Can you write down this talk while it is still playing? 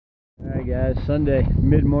Alright guys, Sunday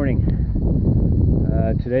mid-morning.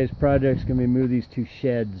 Today's project's gonna be move these two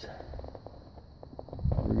sheds.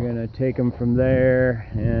 We're gonna take them from there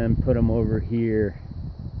and put them over here.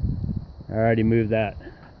 I already moved that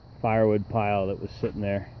firewood pile that was sitting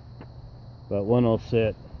there, but one will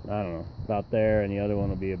sit, I don't know, about there, and the other one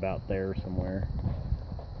will be about there somewhere.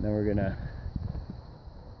 And then we're gonna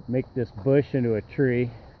make this bush into a tree,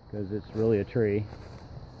 because it's really a tree,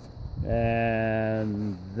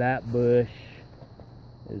 and that bush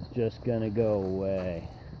is just gonna go away.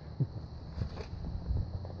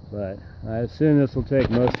 But I assume this will take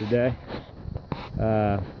most of the day.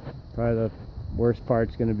 Probably the worst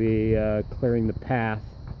part's gonna be clearing the path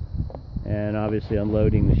and obviously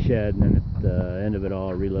unloading the shed, and then at the end of it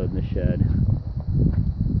all, reloading the shed.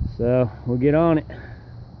 So we'll get on it.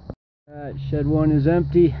 Alright, shed one is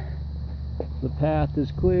empty. The path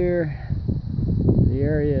is clear. The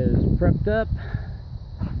area is prepped up.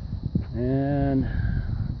 And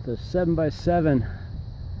it's a 7x7.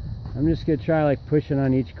 I'm just gonna try like pushing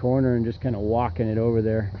on each corner and just kind of walking it over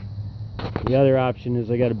there. The other option is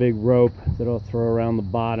I got a big rope that I'll throw around the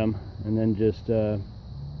bottom and then just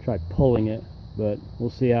try pulling it, but we'll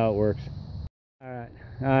see how it works. Alright,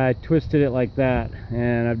 I twisted it like that,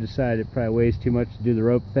 and I've decided it probably weighs too much to do the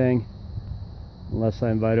rope thing unless I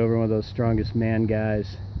invite over one of those strongest man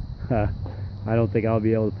guys. I don't think I'll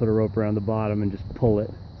be able to put a rope around the bottom and just pull it,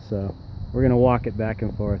 so we're gonna walk it back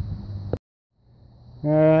and forth.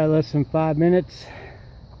 Alright, less than 5 minutes.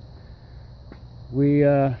 We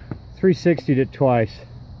 360'd it twice.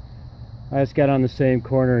 I just got on the same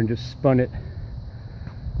corner and just spun it,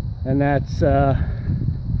 and that's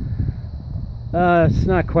it's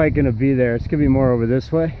not quite gonna be there. It's gonna be more over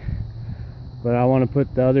this way, but I want to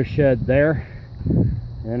put the other shed there,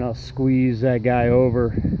 and I'll squeeze that guy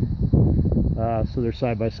over so they're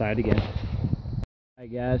side by side again.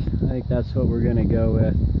 Alright guys, I think that's what we're gonna go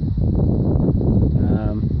with.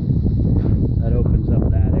 That opens up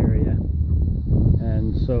that area,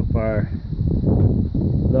 and so far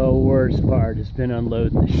the worst part has been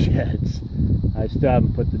unloading the sheds. I still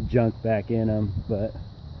haven't put the junk back in them, but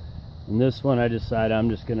in this one I decided I'm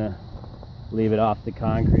just gonna leave it off the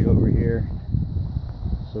concrete over here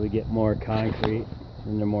so we get more concrete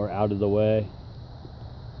and they're more out of the way.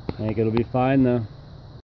 I think it'll be fine though.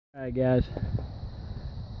 Alright guys,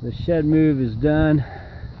 the shed move is done.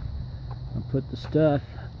 I'll put the stuff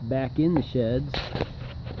back in the sheds,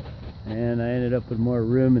 and I ended up with more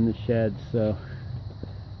room in the sheds, so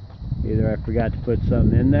either I forgot to put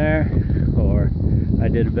something in there or I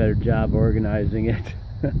did a better job organizing it.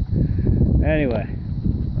 Anyway,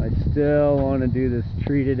 I still want to do this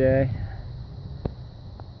tree today,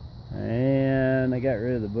 and I got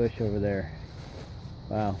rid of the bush over there.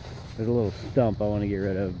 Wow, there's a little stump I want to get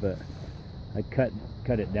rid of, but I cut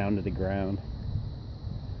it down to the ground.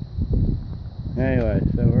 Anyway,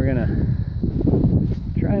 so we're gonna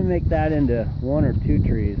try and make that into 1 or 2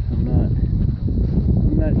 trees. I'm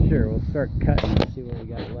not sure. We'll start cutting and see what we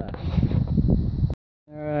got left.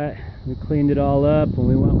 Alright, we cleaned it all up and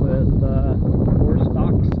we went with 4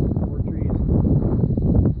 stalks, 4 trees,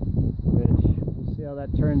 which we'll see how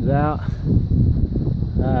that turns out.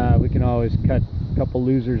 We can always cut a couple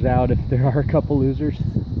losers out if there are a couple losers.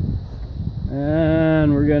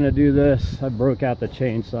 And we're gonna do this. I broke out the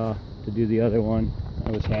chainsaw to do the other one. I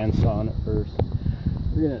was hand sawing it first.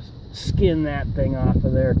 We're gonna skin that thing off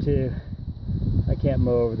of there too. I can't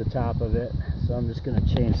mow over the top of it, so I'm just gonna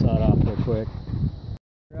chainsaw it off real quick.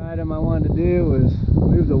 The item I wanted to do was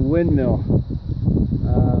move the windmill.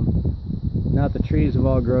 Now that the trees have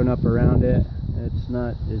all grown up around it, it's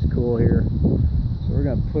not as cool here. So we're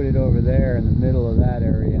gonna put it over there in the middle of that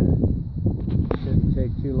area. Shouldn't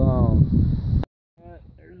take too long.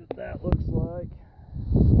 There's what that looks like.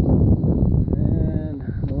 And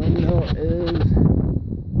the windmill is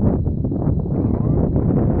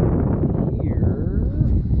here,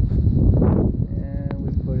 and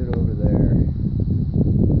we put it over there,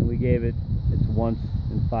 and we gave it its once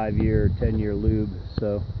in 5-year or 10-year lube,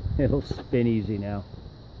 so it'll spin easy now.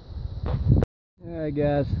 Alright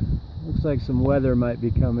guys, looks like some weather might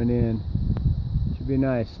be coming in. Should be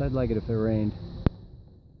nice. I'd like it if it rained.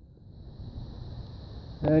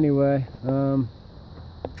 Anyway, we're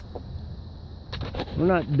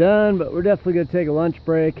not done, but we're definitely going to take a lunch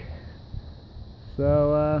break.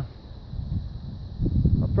 So,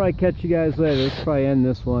 I'll probably catch you guys later. Let's probably end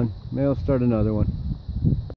this one. Maybe I'll start another one.